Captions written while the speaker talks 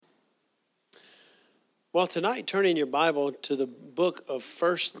Well, tonight, turn in your Bible to the book of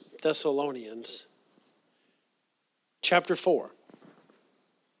 1 Thessalonians, chapter 4.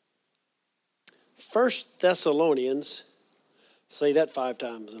 1 Thessalonians, say that 5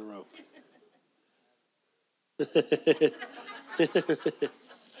 times in a row.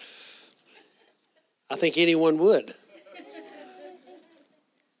 I think anyone would.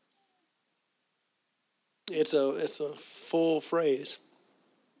 It's a full phrase.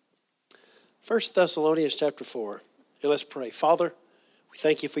 1 Thessalonians chapter 4. And let's pray. Father, we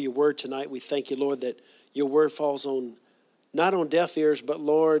thank you for your word tonight. We thank you, Lord, that your word falls on, not on deaf ears, but,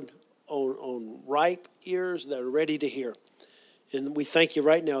 Lord, on ripe ears that are ready to hear. And we thank you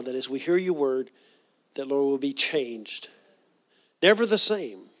right now that as we hear your word, that, Lord, will be changed. Never the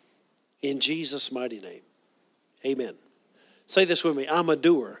same. In Jesus' mighty name. Amen. Say this with me. I'm a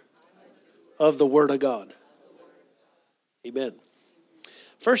doer of the word of God. Amen.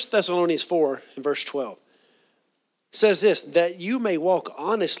 1 Thessalonians 4 and verse 12 says this, that you may walk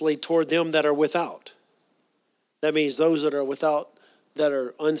honestly toward them that are without. That means those that are without, that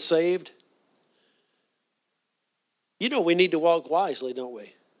are unsaved. You know we need to walk wisely, don't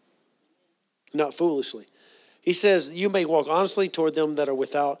we? Not foolishly. He says, you may walk honestly toward them that are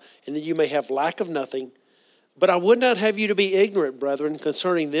without, and that you may have lack of nothing. But I would not have you to be ignorant, brethren,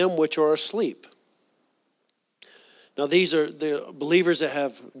 concerning them which are asleep. Now, these are the believers that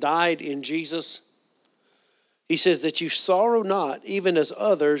have died in Jesus. He says that you sorrow not, even as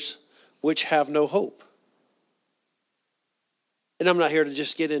others which have no hope. And I'm not here to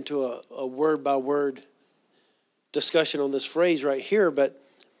just get into a word-by-word discussion on this phrase right here, but,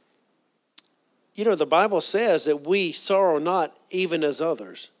 you know, the Bible says that we sorrow not, even as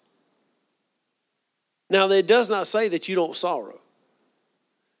others. Now, it does not say that you don't sorrow.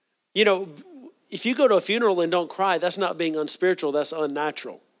 You know, if you go to a funeral and don't cry, that's not being unspiritual, that's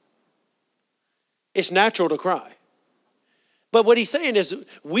unnatural. It's natural to cry. But what he's saying is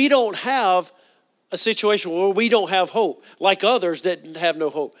we don't have a situation where we don't have hope, like others that have no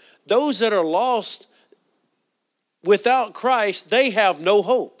hope. Those that are lost without Christ, they have no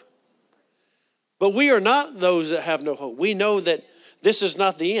hope. But we are not those that have no hope. We know that this is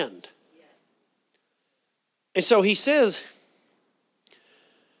not the end. And so he says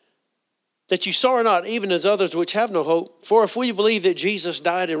that you sorrow not, even as others which have no hope. For if we believe that Jesus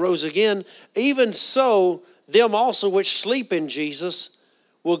died and rose again, even so them also which sleep in Jesus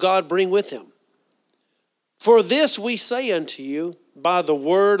will God bring with him. For this we say unto you by the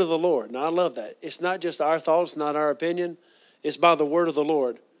word of the Lord. Now I love that. It's not just our thoughts, not our opinion. It's by the word of the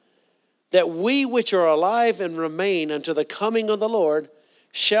Lord. That we which are alive and remain unto the coming of the Lord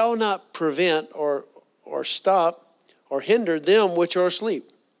shall not prevent or stop or hinder them which are asleep.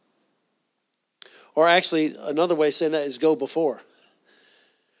 Or actually, another way of saying that is go before.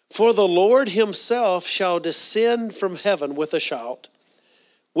 For the Lord himself shall descend from heaven with a shout,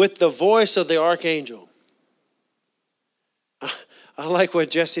 with the voice of the archangel. I like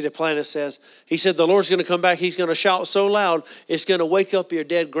what Jesse Duplantis says. He said the Lord's going to come back. He's going to shout so loud, it's going to wake up your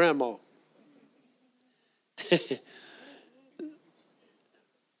dead grandma.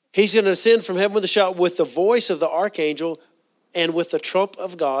 He's going to descend from heaven with a shout, with the voice of the archangel and with the trump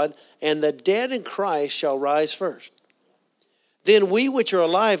of God, and the dead in Christ shall rise first. Then we which are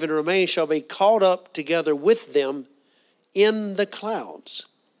alive and remain shall be caught up together with them in the clouds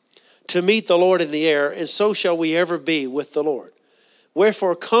to meet the Lord in the air, and so shall we ever be with the Lord.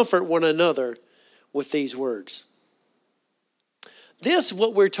 Wherefore comfort one another with these words. This,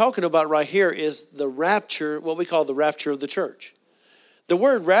 what we're talking about right here, is the rapture, what we call the rapture of the church. The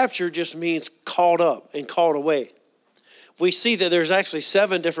word rapture just means caught up and caught away. We see that there's actually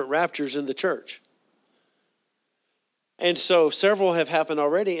 7 different raptures in the church. And so several have happened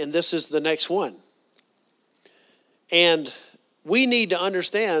already, and this is the next one. And we need to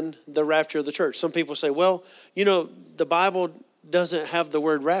understand the rapture of the church. Some people say, well, you know, the Bible doesn't have the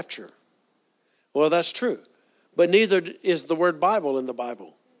word rapture. Well, that's true. But neither is the word Bible in the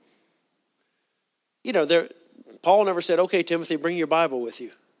Bible. You know, Paul never said, okay, Timothy, bring your Bible with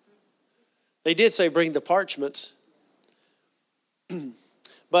you. They did say bring the parchments.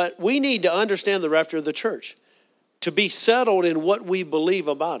 But we need to understand the rapture of the church to be settled in what we believe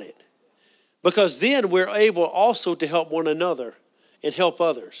about it. Because then we're able also to help one another and help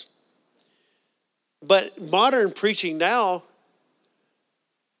others. But modern preaching now,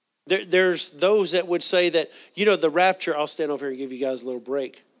 there's those that would say that, you know, the rapture, I'll stand over here and give you guys a little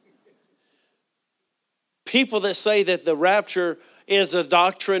break. People that say that the rapture is a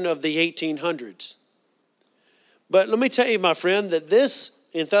doctrine of the 1800s. But let me tell you, my friend, that this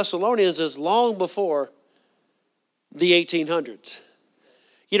in Thessalonians is long before the 1800s.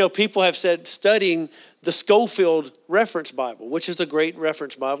 people have said studying the Schofield Reference Bible, which is a great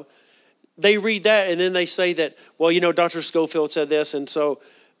reference Bible, they read that and then they say that, well, Dr. Schofield said this, and so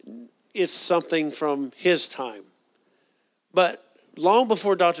it's something from his time. But long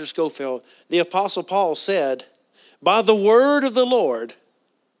before Dr. Schofield, the Apostle Paul said, by the word of the Lord,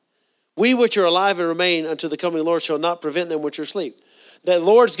 we which are alive and remain unto the coming of the Lord shall not prevent them which are asleep. That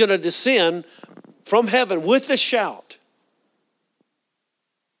Lord's going to descend from heaven with a shout.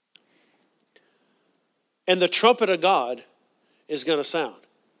 And the trumpet of God is going to sound.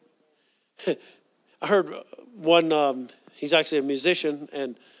 I heard one, he's actually a musician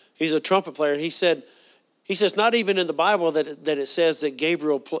and he's a trumpet player. And he says, not even in the Bible that it says that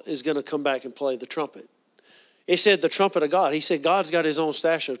Gabriel is going to come back and play the trumpet. It said the trumpet of God. He said God's got his own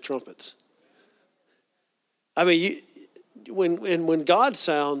stash of trumpets. I mean, when God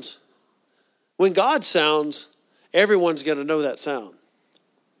sounds, everyone's going to know that sound.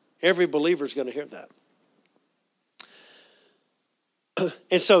 Every believer is going to hear that.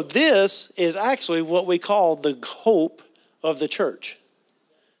 And so this is actually what we call the hope of the church.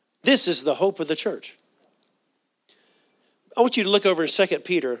 This is the hope of the church. I want you to look over in 2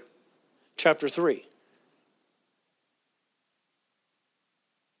 Peter chapter 3.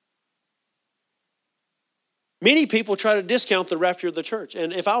 Many people try to discount the rapture of the church.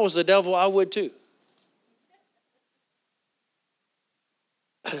 And if I was the devil, I would too.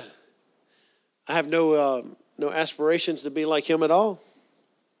 I have no aspirations to be like him at all.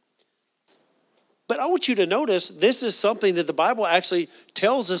 But I want you to notice this is something that the Bible actually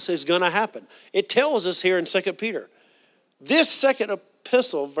tells us is going to happen. It tells us here in 2 Peter. This second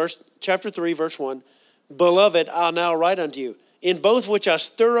epistle, chapter 3, verse 1, Beloved, I'll now write unto you, in both which I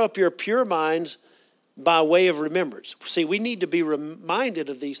stir up your pure minds by way of remembrance. See, we need to be reminded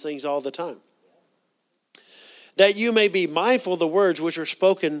of these things all the time. That you may be mindful of the words which were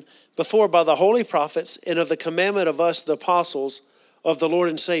spoken before by the holy prophets and of the commandment of us, the apostles of the Lord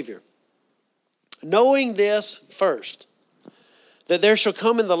and Savior. Knowing this first, that there shall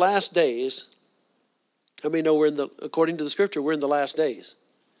come in the last days. I mean, no, according to the scripture, we're in the last days.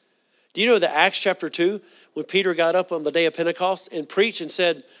 Do you know that Acts chapter 2, when Peter got up on the day of Pentecost and preached and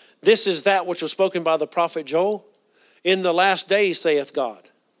said, this is that which was spoken by the prophet Joel? In the last days, saith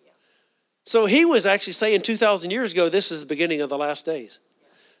God. So he was actually saying 2,000 years ago, this is the beginning of the last days.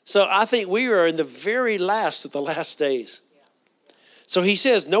 So I think we are in the very last of the last days. So he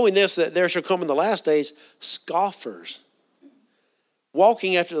says, knowing this, that there shall come in the last days scoffers,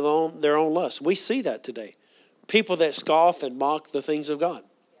 walking after their own lusts. We see that today. People that scoff and mock the things of God.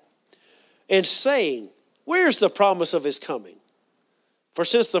 And saying, where's the promise of his coming? For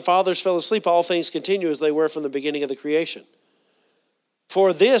since the fathers fell asleep, all things continue as they were from the beginning of the creation.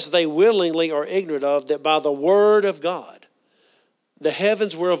 For this they willingly are ignorant of, that by the word of God, the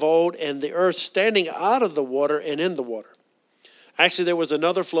heavens were of old, and the earth standing out of the water and in the water. Actually, there was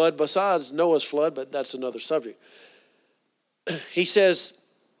another flood besides Noah's flood, but that's another subject. He says,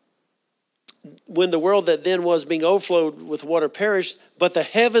 when the world that then was being overflowed with water perished, but the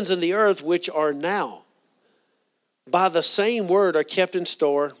heavens and the earth which are now, by the same word are kept in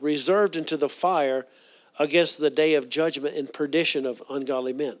store, reserved into the fire against the day of judgment and perdition of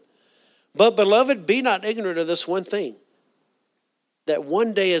ungodly men. But, beloved, be not ignorant of this one thing, that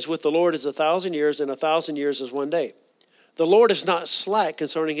one day is with the Lord is 1,000 years, and 1,000 years is one day. The Lord is not slack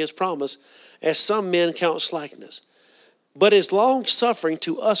concerning his promise, as some men count slackness, but is long-suffering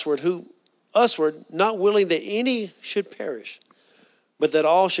to usward, not willing that any should perish, but that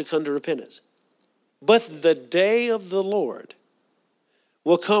all should come to repentance. But the day of the Lord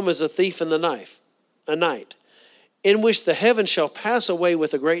will come as a thief in the night, in which the heavens shall pass away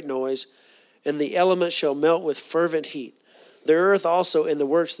with a great noise, and the elements shall melt with fervent heat. The earth also and the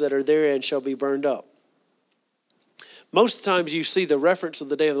works that are therein shall be burned up. Most times you see the reference of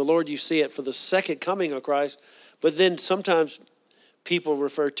the day of the Lord, you see it for the second coming of Christ, but then sometimes people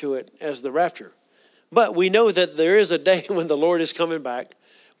refer to it as the rapture. But we know that there is a day when the Lord is coming back.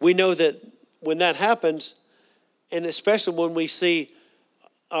 We know that when that happens, and especially when we see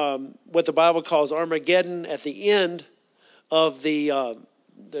what the Bible calls Armageddon at the end of the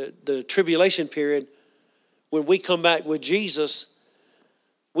tribulation period, when we come back with Jesus,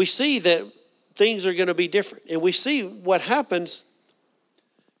 we see that things are going to be different. And we see what happens.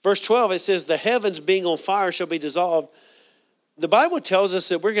 Verse 12, it says, the heavens being on fire shall be dissolved. The Bible tells us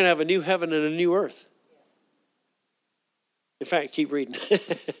that we're going to have a new heaven and a new earth. In fact, keep reading.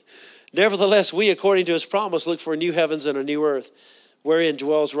 Nevertheless, we, according to his promise, look for new heavens and a new earth, wherein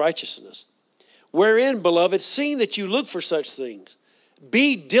dwells righteousness. Wherein, beloved, seeing that you look for such things,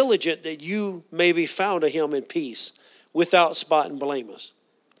 be diligent that you may be found of him in peace, without spot and blameless.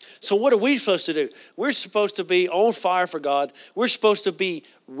 So what are we supposed to do? We're supposed to be on fire for God. We're supposed to be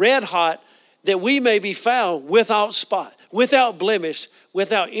red hot that we may be found without spot, without blemish,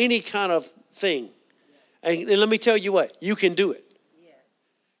 without any kind of thing. And let me tell you what, you can do it.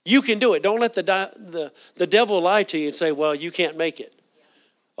 You can do it. Don't let the devil lie to you and say, well, you can't make it.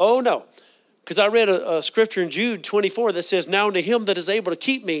 Oh, no. Because I read a scripture in Jude 24 that says, now to him that is able to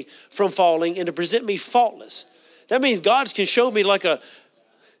keep me from falling and to present me faultless. That means God can show me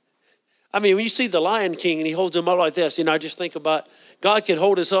when you see the Lion King and he holds him up like this, I just think about God can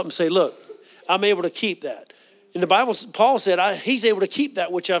hold us up and say, look, I'm able to keep that. In the Bible, Paul said, he's able to keep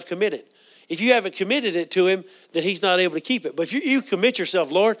that which I've committed. If you haven't committed it to him, then he's not able to keep it. But if you commit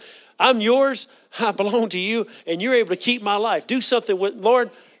yourself, Lord, I'm yours, I belong to you, and you're able to keep my life. Do something with,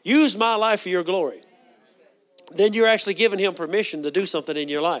 Lord, use my life for your glory. Then you're actually giving him permission to do something in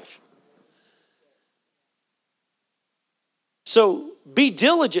your life. So be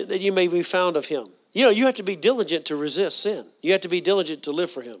diligent that you may be found of him. You have to be diligent to resist sin. You have to be diligent to live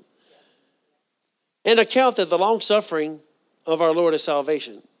for him. And account that the long suffering of our Lord is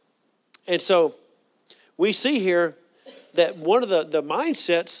salvation. And so we see here that one of the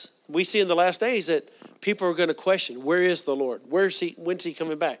mindsets we see in the last days that people are going to question, where is the Lord? When's he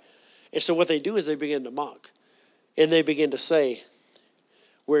coming back? And so what they do is they begin to mock. And they begin to say,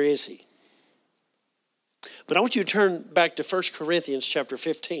 where is he? But I want you to turn back to 1 Corinthians chapter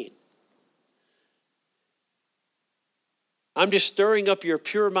 15. I'm just stirring up your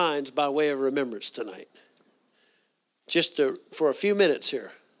pure minds by way of remembrance tonight. For a few minutes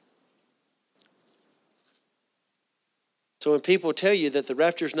here. So when people tell you that the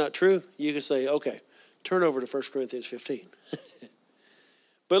rapture is not true, you can say, okay, turn over to 1 Corinthians 15.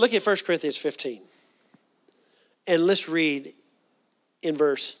 But look at 1 Corinthians 15. And let's read in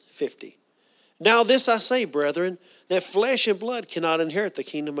verse 50. Now this I say, brethren, that flesh and blood cannot inherit the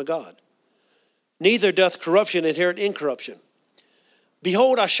kingdom of God. Neither doth corruption inherit incorruption.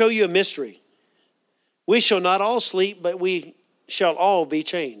 Behold, I show you a mystery. We shall not all sleep, but we shall all be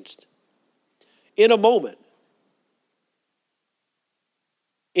changed. In a moment,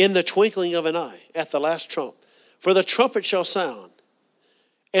 in the twinkling of an eye, at the last trump. For the trumpet shall sound,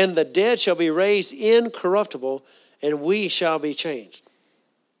 and the dead shall be raised incorruptible, and we shall be changed.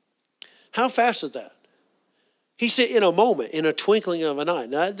 How fast is that? He said in a moment, in a twinkling of an eye.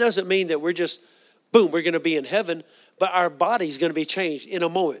 Now, that doesn't mean that we're just, boom, we're going to be in heaven, but our body's going to be changed in a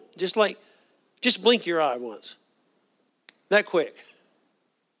moment. Just blink your eye once. That quick.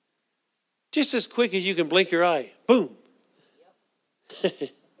 Just as quick as you can blink your eye. Boom.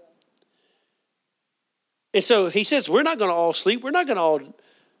 And so he says, we're not going to all sleep. We're not going to all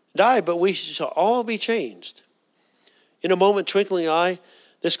die, but we shall all be changed. In a moment, twinkling eye,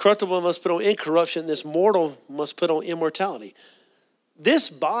 this corruptible must put on incorruption. This mortal must put on immortality. This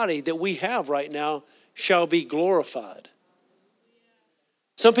body that we have right now shall be glorified.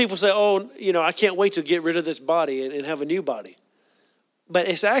 Some people say, I can't wait to get rid of this body and have a new body. But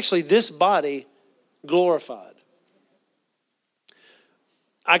it's actually this body glorified.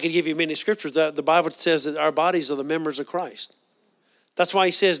 I could give you many scriptures that the Bible says that our bodies are the members of Christ. That's why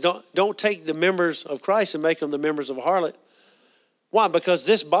he says, don't take the members of Christ and make them the members of a harlot. Why? Because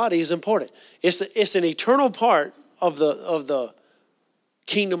this body is important. It's an eternal part of the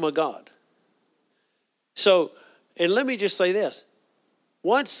kingdom of God. So, and let me just say this.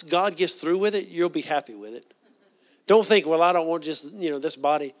 Once God gets through with it, you'll be happy with it. Don't think, well, I don't want just, this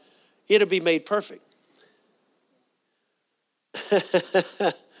body. It'll be made perfect.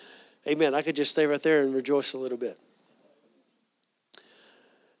 Amen. I could just stay right there and rejoice a little bit.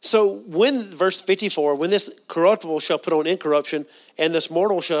 So verse 54, when this corruptible shall put on incorruption, and this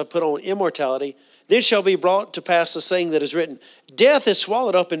mortal shall put on immortality, then shall be brought to pass the saying that is written, death is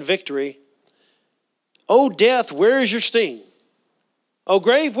swallowed up in victory. O death, where is your sting? O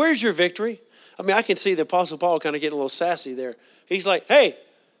grave, where's your victory? I can see the Apostle Paul kind of getting a little sassy there. He's like, hey,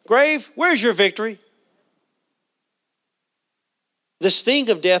 grave, where's your victory? The sting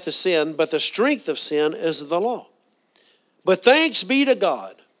of death is sin, but the strength of sin is the law. But thanks be to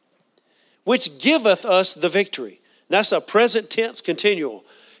God, which giveth us the victory. That's a present tense continual.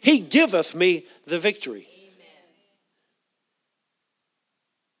 He giveth me the victory.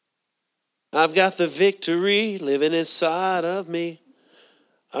 Amen. I've got the victory living inside of me.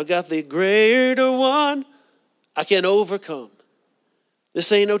 I've got the greater one I can overcome.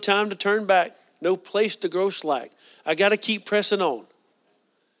 This ain't no time to turn back. No place to grow slack. I got to keep pressing on.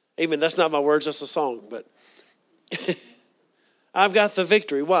 Amen. That's not my words. That's a song. But I've got the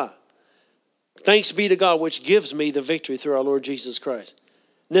victory. Why? Thanks be to God, which gives me the victory through our Lord Jesus Christ.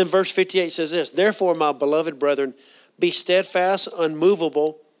 And then verse 58 says this, therefore, my beloved brethren, be steadfast,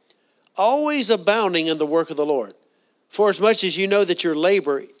 unmovable, always abounding in the work of the Lord. For as much as you know that your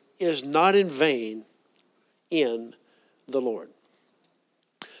labor is not in vain in the Lord.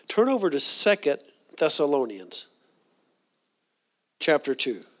 Turn over to 2 Thessalonians chapter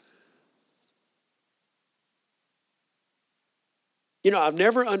 2. You know, I've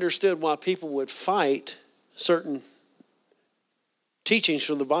never understood why people would fight certain teachings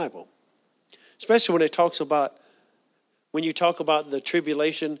from the Bible, especially when it talks about, when you talk about the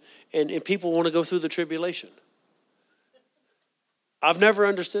tribulation and people want to go through the tribulation. I've never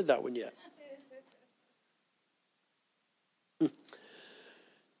understood that one yet.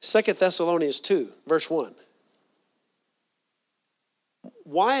 2 Thessalonians 2, verse 1.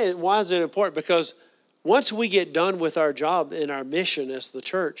 Why is it important? Because once we get done with our job and our mission as the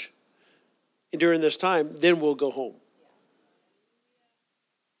church during this time, then we'll go home.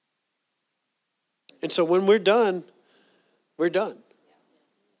 And so when we're done, we're done.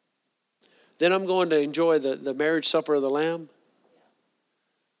 Then I'm going to enjoy the marriage supper of the Lamb.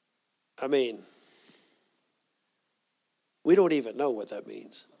 I mean, we don't even know what that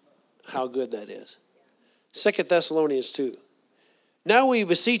means, how good that is. 2 Thessalonians 2. Now we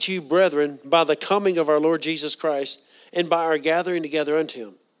beseech you, brethren, by the coming of our Lord Jesus Christ, and by our gathering together unto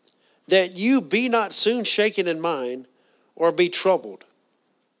him, that you be not soon shaken in mind, or be troubled,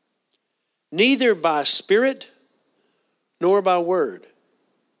 neither by spirit, nor by word.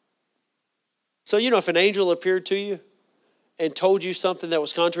 So, you know, if an angel appeared to you and told you something that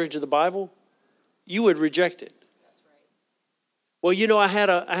was contrary to the Bible, you would reject it. That's right. Well, you know, I had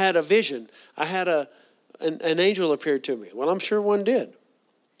a vision. I had an angel appeared to me. Well, I'm sure one did.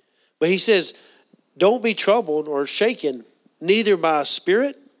 But he says, don't be troubled or shaken, neither by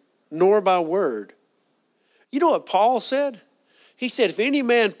spirit nor by word. You know what Paul said? He said, if any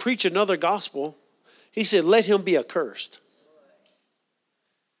man preach another gospel, he said, let him be accursed.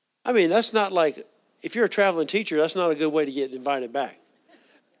 I mean, that's not like, if you're a traveling teacher, that's not a good way to get invited back.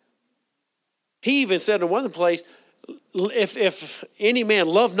 He even said in one place, if any man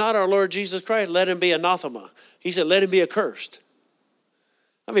love not our Lord Jesus Christ, let him be anathema. He said, let him be accursed.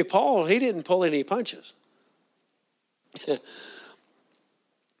 I mean, Paul, he didn't pull any punches.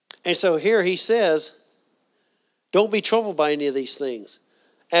 And so here he says, don't be troubled by any of these things,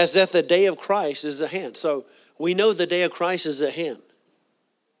 as that the day of Christ is at hand. So we know the day of Christ is at hand.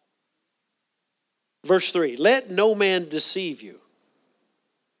 Verse 3, let no man deceive you.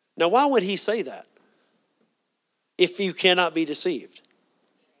 Now, why would he say that if you cannot be deceived?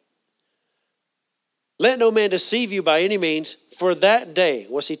 Let no man deceive you by any means, for that day,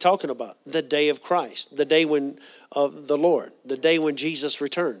 what's he talking about? The day of Christ, the day when of the Lord, the day when Jesus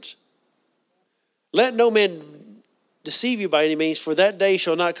returns. Let no man deceive you by any means, for that day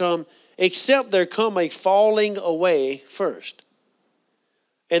shall not come, except there come a falling away first.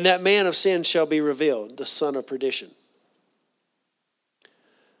 And that man of sin shall be revealed, the son of perdition,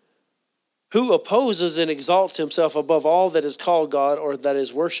 who opposes and exalts himself above all that is called God or that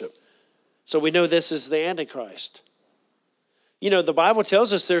is worshiped. So we know this is the Antichrist. You know, the Bible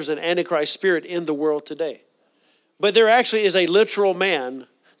tells us there's an Antichrist spirit in the world today. But there actually is a literal man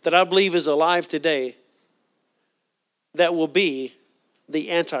that I believe is alive today that will be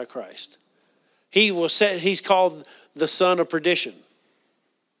the Antichrist. He's called the son of perdition.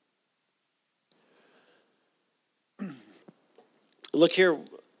 Look here.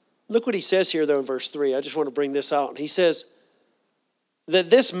 Look what he says here, though, in verse 3. I just want to bring this out. He says that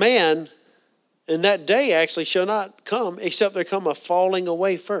this man in that day actually shall not come except there come a falling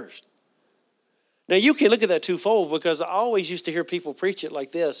away first. Now, you can look at that twofold, because I always used to hear people preach it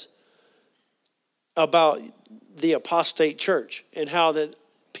like this about the apostate church and how that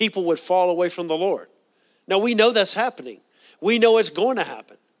people would fall away from the Lord. Now, we know that's happening. We know it's going to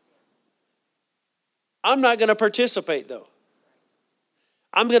happen. I'm not going to participate, though.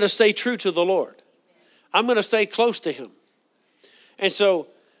 I'm going to stay true to the Lord. I'm going to stay close to him. And so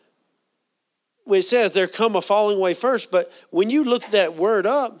when it says there come a falling away first, but when you look that word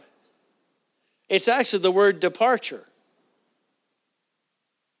up, it's actually the word departure.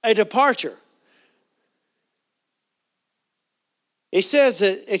 A departure. It says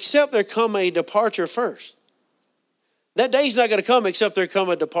that except there come a departure first. That day's not going to come except there come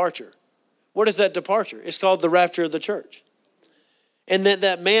a departure. What is that departure? It's called the rapture of the church. And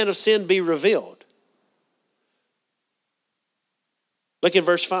that man of sin be revealed. Look at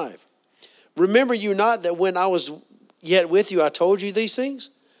verse 5. Remember you not that when I was yet with you, I told you these things?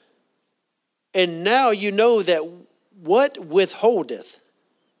 And now you know that what withholdeth,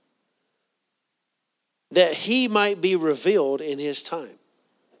 that he might be revealed in his time.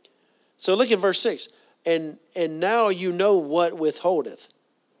 So look at verse 6. And now you know what withholdeth.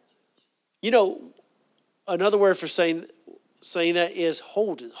 You know, another word for saying that is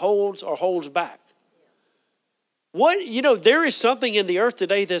holds or holds back. What, there is something in the earth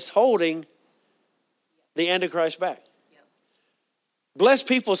today that's holding the Antichrist back. Bless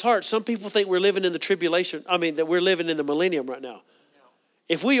people's hearts. Some people think we're living in the tribulation. That we're living in the millennium right now.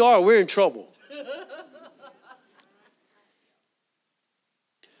 If we are, we're in trouble.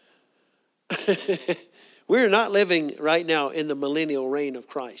 We're not living right now in the millennial reign of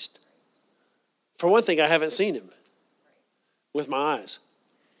Christ. For one thing, I haven't seen him with my eyes.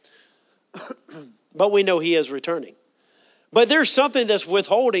 But we know he is returning. But there's something that's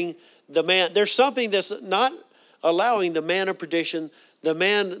withholding the man. There's something that's not allowing the man of perdition, the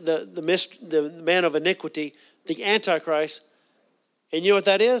man of iniquity, the Antichrist. And you know what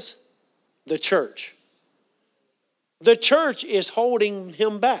that is? The church. The church is holding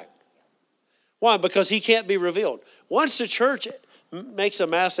him back. Why? Because he can't be revealed. Once the church makes a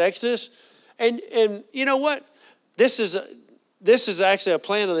mass exodus, and you know what? This is actually a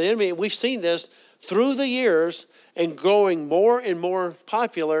plan of the enemy. And we've seen this through the years, and growing more and more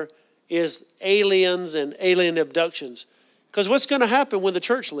popular is aliens and alien abductions. Because what's going to happen when the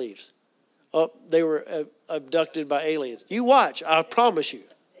church leaves? Oh, they were abducted by aliens. You watch, I promise you.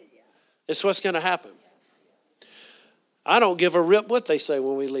 It's what's going to happen. I don't give a rip what they say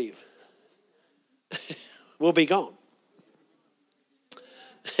when we leave. We'll be gone.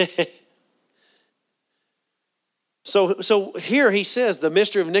 So here he says, the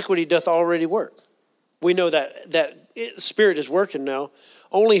mystery of iniquity doth already work. We know that spirit is working now.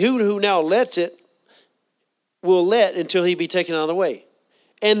 Only who now lets it will let until he be taken out of the way.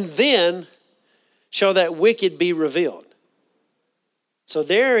 And then shall that wicked be revealed. So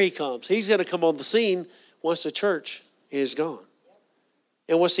there he comes. He's going to come on the scene once the church is gone.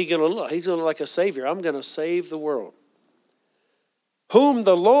 And what's he going to look like? He's going to look like a savior. I'm going to save the world. Whom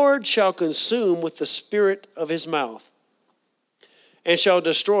the Lord shall consume with the spirit of his mouth, and shall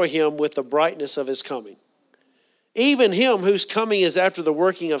destroy him with the brightness of his coming. Even him whose coming is after the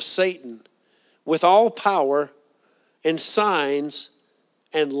working of Satan, with all power and signs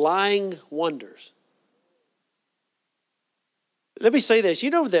and lying wonders. Let me say this. You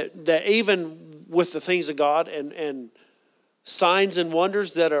know that even with the things of God and signs and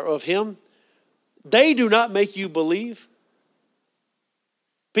wonders that are of him, they do not make you believe.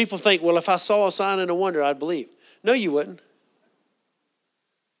 People think, well, if I saw a sign and a wonder, I'd believe. No, you wouldn't.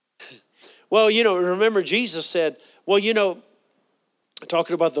 Well, remember Jesus said,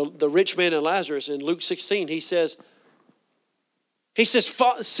 talking about the rich man and Lazarus in Luke 16, he says,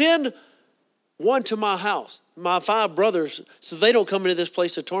 send one to my house, my 5 brothers, so they don't come into this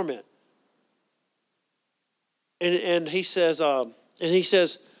place of torment. And he says,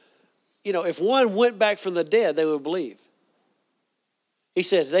 if one went back from the dead, they would believe. He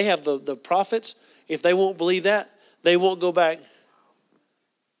said, they have the prophets. If they won't believe that, they won't go back,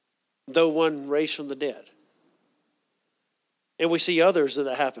 though one raised from the dead. And we see others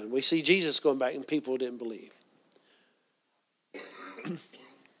that happen. We see Jesus going back and people didn't believe.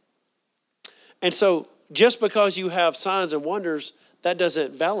 And so just because you have signs and wonders, that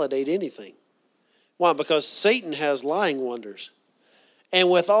doesn't validate anything. Why? Because Satan has lying wonders. And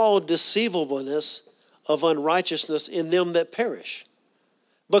with all deceivableness of unrighteousness in them that perish,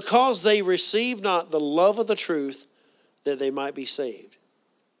 because they receive not the love of the truth, that they might be saved.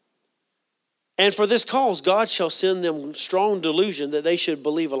 And for this cause, God shall send them strong delusion that they should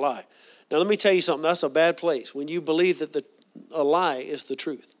believe a lie. Now, let me tell you something. That's a bad place when you believe that a lie is the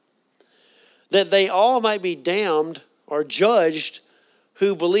truth. That they all might be damned or judged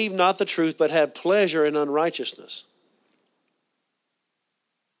who believed not the truth, but had pleasure in unrighteousness.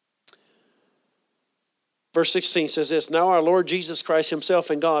 Verse 16 says this, now our Lord Jesus Christ himself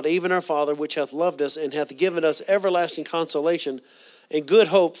and God, even our Father, which hath loved us and hath given us everlasting consolation and good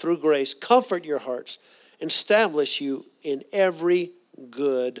hope through grace, comfort your hearts and establish you in every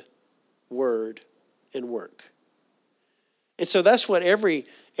good word and work. And so that's what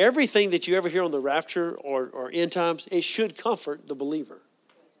everything that you ever hear on the rapture or end times, it should comfort the believer.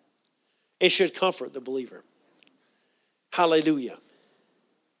 It should comfort the believer. Hallelujah.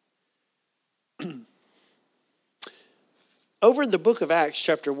 Over in the book of Acts,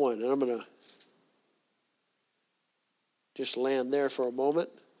 chapter 1, and I'm going to just land there for a moment.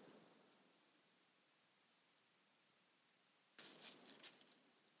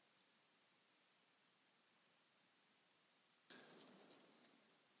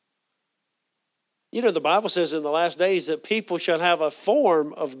 The Bible says in the last days that people shall have a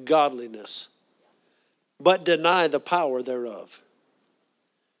form of godliness, but deny the power thereof.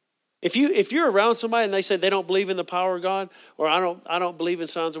 If you're around somebody and they say they don't believe in the power of God, or I don't believe in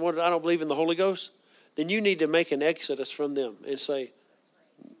signs and wonders, I don't believe in the Holy Ghost, then you need to make an exodus from them and say,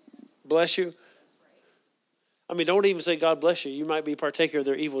 bless you. I mean, don't even say God bless you. You might be partaker of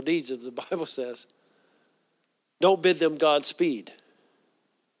their evil deeds, as the Bible says. Don't bid them Godspeed.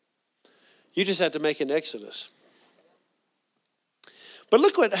 You just have to make an exodus. But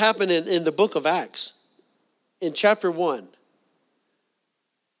look what happened in the book of Acts, in chapter 1.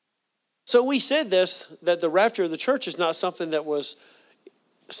 So we said this, that the rapture of the church is not something that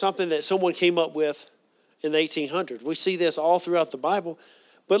someone came up with in the 1800s. We see this all throughout the Bible.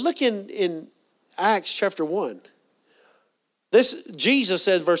 But look in Acts chapter 1. This, Jesus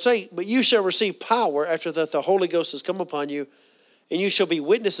says, verse 8, but you shall receive power after that the Holy Ghost has come upon you, and you shall be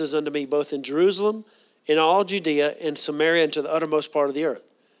witnesses unto me both in Jerusalem, in all Judea, and Samaria, and to the uttermost part of the earth.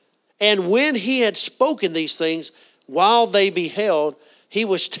 And when he had spoken these things, while they beheld, he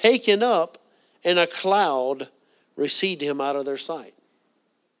was taken up, and a cloud received him out of their sight.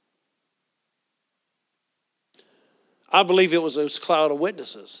 I believe it was those cloud of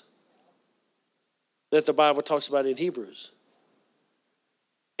witnesses that the Bible talks about in Hebrews.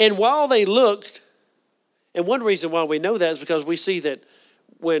 And while they looked, and one reason why we know that is because we see that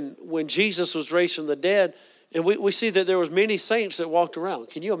when Jesus was raised from the dead, and we see that there was many saints that walked around.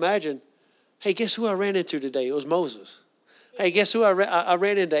 Can you imagine? Hey, guess who I ran into today? It was Moses. Hey, guess who I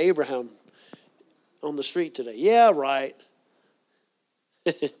ran into Abraham on the street today? Yeah, right.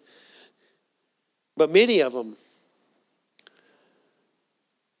 But many of them.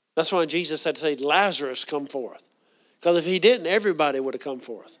 That's why Jesus had to say, Lazarus, come forth. Because if he didn't, everybody would have come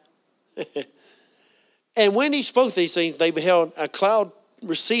forth. And when he spoke these things, they beheld a cloud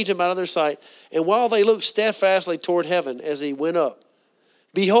received him out of their sight. And while they looked steadfastly toward heaven as he went up,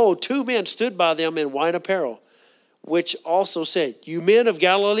 behold, two men stood by them in white apparel, which also said, you men of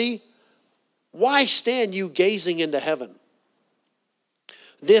Galilee, why stand you gazing into heaven?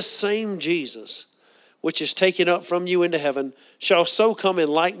 This same Jesus, which is taken up from you into heaven, shall so come in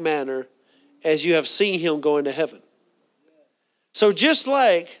like manner as you have seen him go into heaven. So just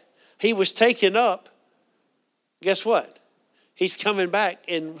like he was taken up, guess what? He's coming back,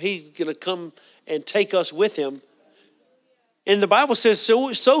 and he's going to come and take us with him. And the Bible says,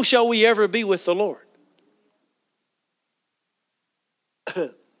 so shall we ever be with the Lord.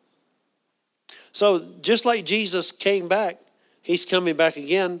 So just like Jesus came back, he's coming back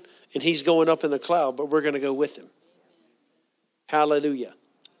again, and he's going up in the cloud, but we're going to go with him. Hallelujah.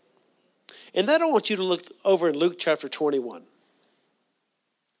 And then I want you to look over in Luke chapter 21.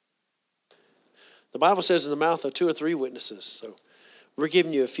 The Bible says in the mouth of two or three witnesses. So we're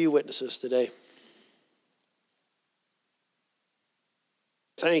giving you a few witnesses today.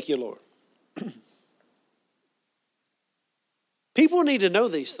 Thank you, Lord. People need to know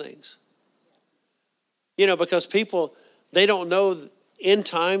these things. You know, because people, they don't know end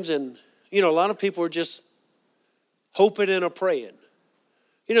times, and, you know, a lot of people are just hoping and a praying.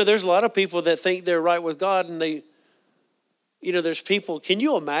 You know, there's a lot of people that think they're right with God, and they, you know, there's people, can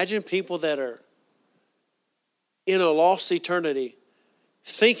you imagine people that are in a lost eternity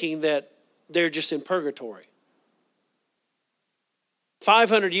thinking that they're just in purgatory?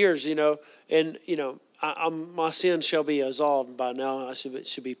 500 years, you know, and, you know, my sins shall be absolved by now. I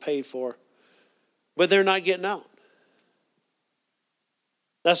should be paid for. But they're not getting out.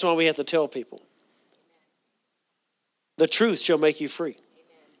 That's why we have to tell people. The truth shall make you free.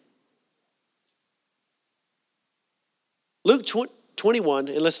 Luke 21,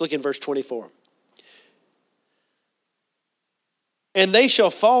 and let's look in verse 24. And they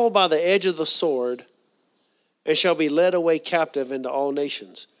shall fall by the edge of the sword, and shall be led away captive into all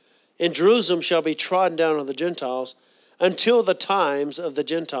nations. And Jerusalem shall be trodden down of the Gentiles, until the times of the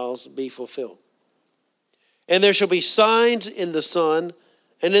Gentiles be fulfilled. And there shall be signs in the sun,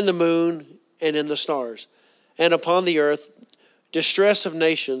 and in the moon, and in the stars, and upon the earth distress of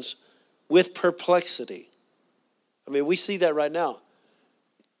nations with perplexity. I mean, we see that right now.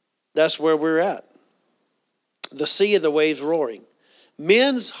 That's where we're at. The sea and the waves roaring.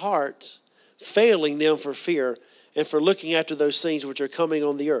 Men's hearts failing them for fear and for looking after those things which are coming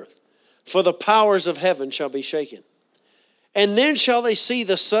on the earth. For the powers of heaven shall be shaken. And then shall they see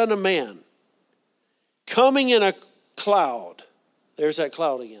the Son of Man coming in a cloud. There's that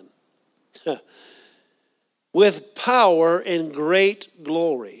cloud again. With power and great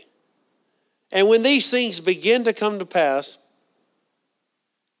glory. And when these things begin to come to pass,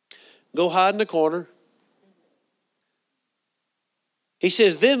 go hide in a corner. He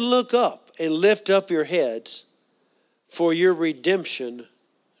says, then look up and lift up your heads, for your redemption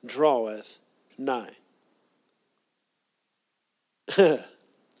draweth nigh.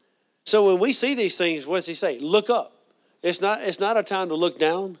 So when we see these things, what does he say? Look up. It's not a time to look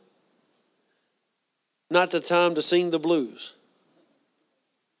down. Not the time to sing the blues.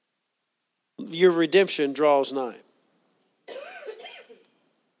 Your redemption draws nigh.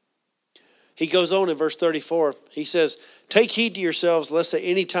 He goes on in verse 34. He says, take heed to yourselves, lest at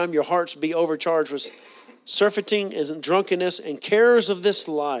any time your hearts be overcharged with surfeiting and drunkenness and cares of this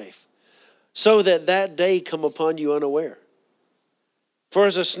life, so that that day come upon you unaware. For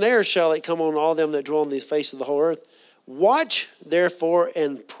as a snare shall it come on all them that dwell on the face of the whole earth. Watch, therefore,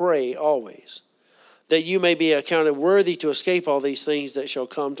 and pray always, that you may be accounted worthy to escape all these things that shall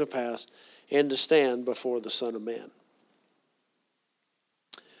come to pass and to stand before the Son of Man.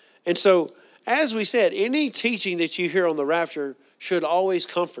 And so, as we said, any teaching that you hear on the rapture should always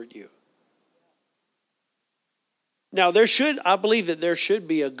comfort you. Now, I believe that there should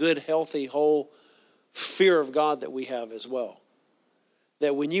be a good, healthy, whole fear of God that we have as well.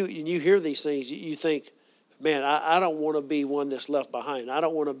 That when you hear these things, you think, man, I don't want to be one that's left behind. I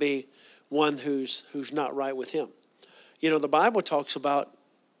don't want to be one who's not right with him. You know, the Bible talks about,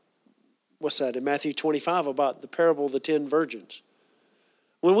 what's that, in Matthew 25, about the parable of the 10 virgins.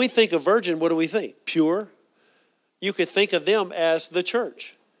 When we think of virgin, what do we think? Pure. You could think of them as the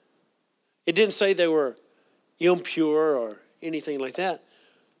church. It didn't say they were impure or anything like that.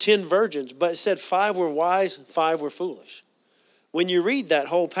 10 virgins, but it said 5 were wise, 5 were foolish. When you read that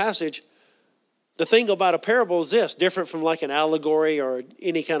whole passage, the thing about a parable is this, different from like an allegory or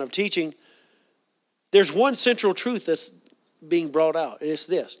any kind of teaching. There's one central truth that's being brought out, and it's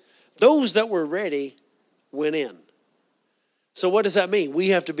this. Those that were ready went in. So what does that mean?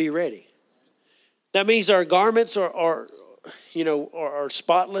 We have to be ready. That means our garments are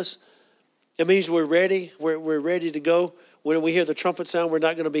spotless. It means we're ready. We're ready to go. When we hear the trumpet sound, we're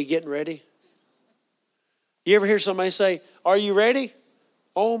not going to be getting ready. You ever hear somebody say, are you ready?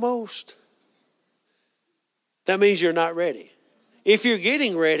 Almost. That means you're not ready. If you're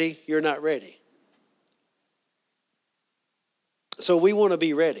getting ready, you're not ready. So we want to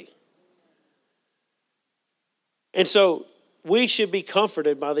be ready. And so we should be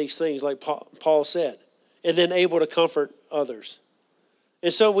comforted by these things, like Paul said, and then able to comfort others.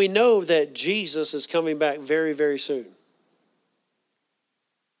 And so we know that Jesus is coming back very, very soon.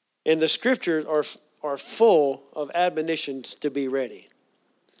 And the scriptures are full of admonitions to be ready.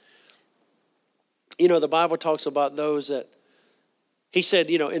 You know, the Bible talks about those that, he said,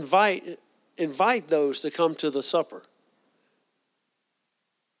 invite those to come to the supper.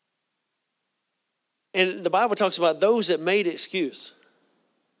 And the Bible talks about those that made excuse.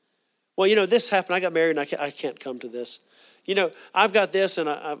 Well, this happened. I got married and I can't come to this. I've got this and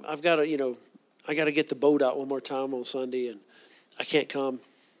I've got to, I got to get the boat out one more time on Sunday and I can't come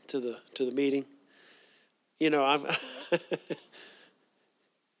to the meeting. You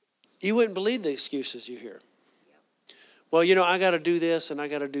wouldn't believe the excuses you hear. Well, I got to do this and I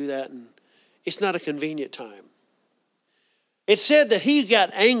got to do that, and it's not a convenient time. It said that he got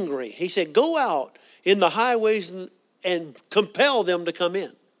angry. He said, go out in the highways and compel them to come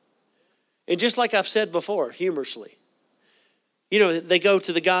in. And just like I've said before, humorously, they go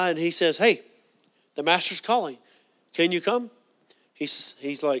to the guy and he says, hey, the master's calling. Can you come? He's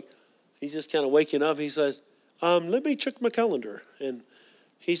just kind of waking up. He says, let me check my calendar. And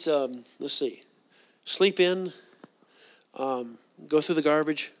he's, let's see, sleep in, go through the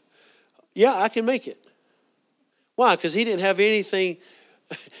garbage. Yeah, I can make it. Why? Because he didn't have anything.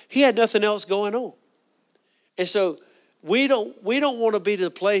 He had nothing else going on. And so we don't want to be to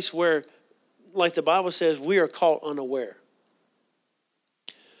the place where, like the Bible says, we are caught unaware.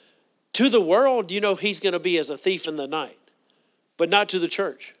 To the world, he's going to be as a thief in the night, but not to the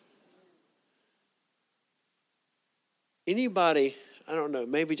church. Anybody, I don't know,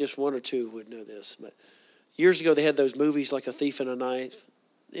 maybe just one or two would know this, but years ago they had those movies like A Thief in the Night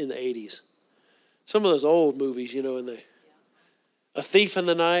in the 80s. Some of those old movies, A Thief in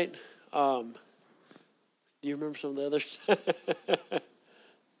the Night. Do you remember some of the others? But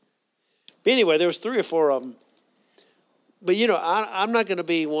anyway, there was 3 or 4 of them. But, I'm not going to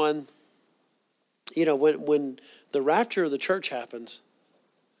be one, when the rapture of the church happens,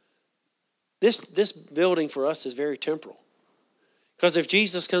 this building for us is very temporal. Because if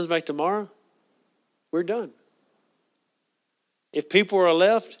Jesus comes back tomorrow, we're done. If people are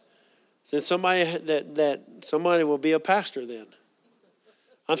left, then somebody will be a pastor then.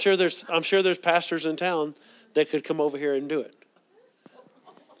 I'm sure there's pastors in town that could come over here and do it.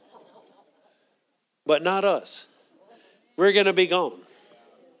 But not us. We're going to be gone.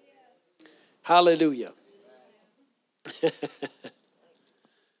 Hallelujah.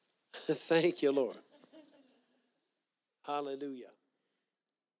 Thank you, Lord. Hallelujah.